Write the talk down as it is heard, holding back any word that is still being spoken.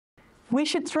We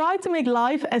should try to make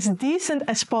life as decent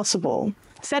as possible,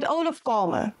 said Olof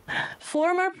Palme,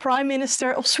 former Prime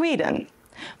Minister of Sweden.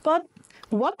 But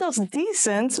what does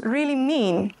decent really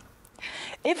mean?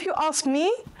 If you ask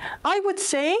me, I would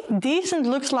say decent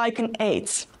looks like an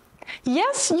 8.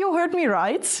 Yes, you heard me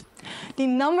right. The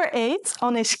number 8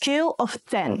 on a scale of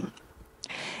 10.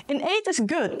 An 8 is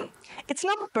good. It's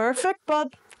not perfect,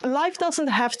 but life doesn't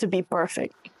have to be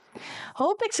perfect.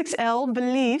 HOPE-XXL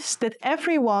believes that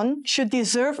everyone should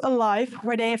deserve a life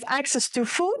where they have access to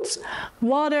food,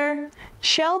 water,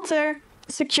 shelter,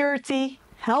 security,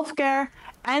 healthcare,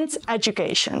 and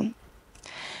education.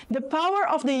 The power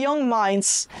of the young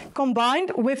minds,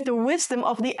 combined with the wisdom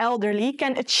of the elderly,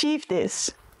 can achieve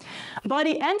this. By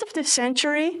the end of the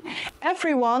century,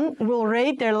 everyone will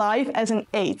rate their life as an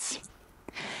 8.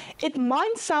 It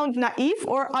might sound naive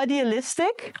or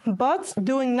idealistic, but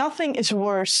doing nothing is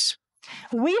worse.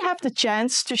 We have the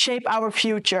chance to shape our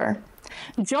future.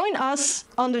 Join us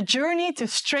on the journey to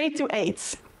straight to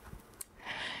 8.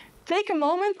 Take a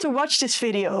moment to watch this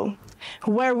video,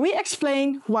 where we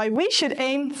explain why we should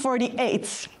aim for the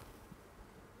 8.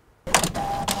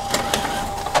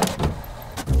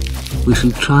 We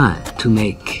should try to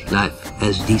make life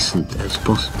as decent as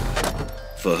possible.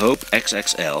 For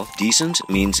HOPE-XXL, decent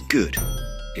means good.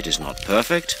 It is not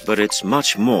perfect, but it's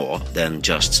much more than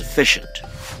just sufficient.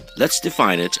 Let's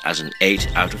define it as an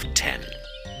 8 out of 10.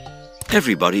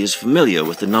 Everybody is familiar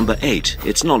with the number 8.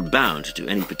 It's not bound to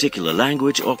any particular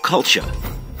language or culture.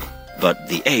 But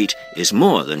the 8 is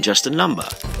more than just a number.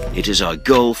 It is our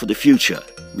goal for the future.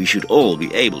 We should all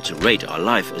be able to rate our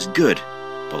life as good.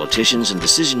 Politicians and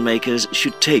decision makers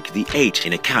should take the 8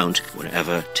 in account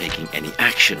whenever taking any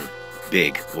action,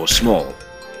 big or small.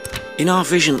 In our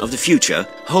vision of the future,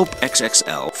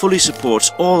 HOPE-XXL fully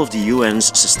supports all of the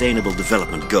UN's Sustainable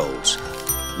Development Goals.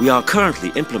 We are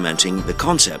currently implementing the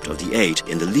concept of the 8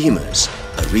 in the Lemurs,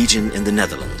 a region in the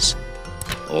Netherlands.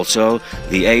 Also,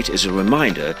 the 8 is a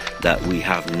reminder that we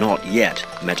have not yet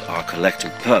met our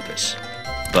collective purpose.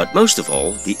 But most of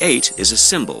all, the 8 is a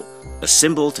symbol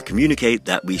to communicate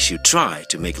that we should try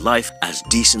to make life as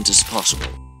decent as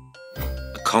possible.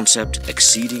 A concept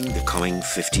exceeding the coming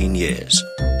 15 years.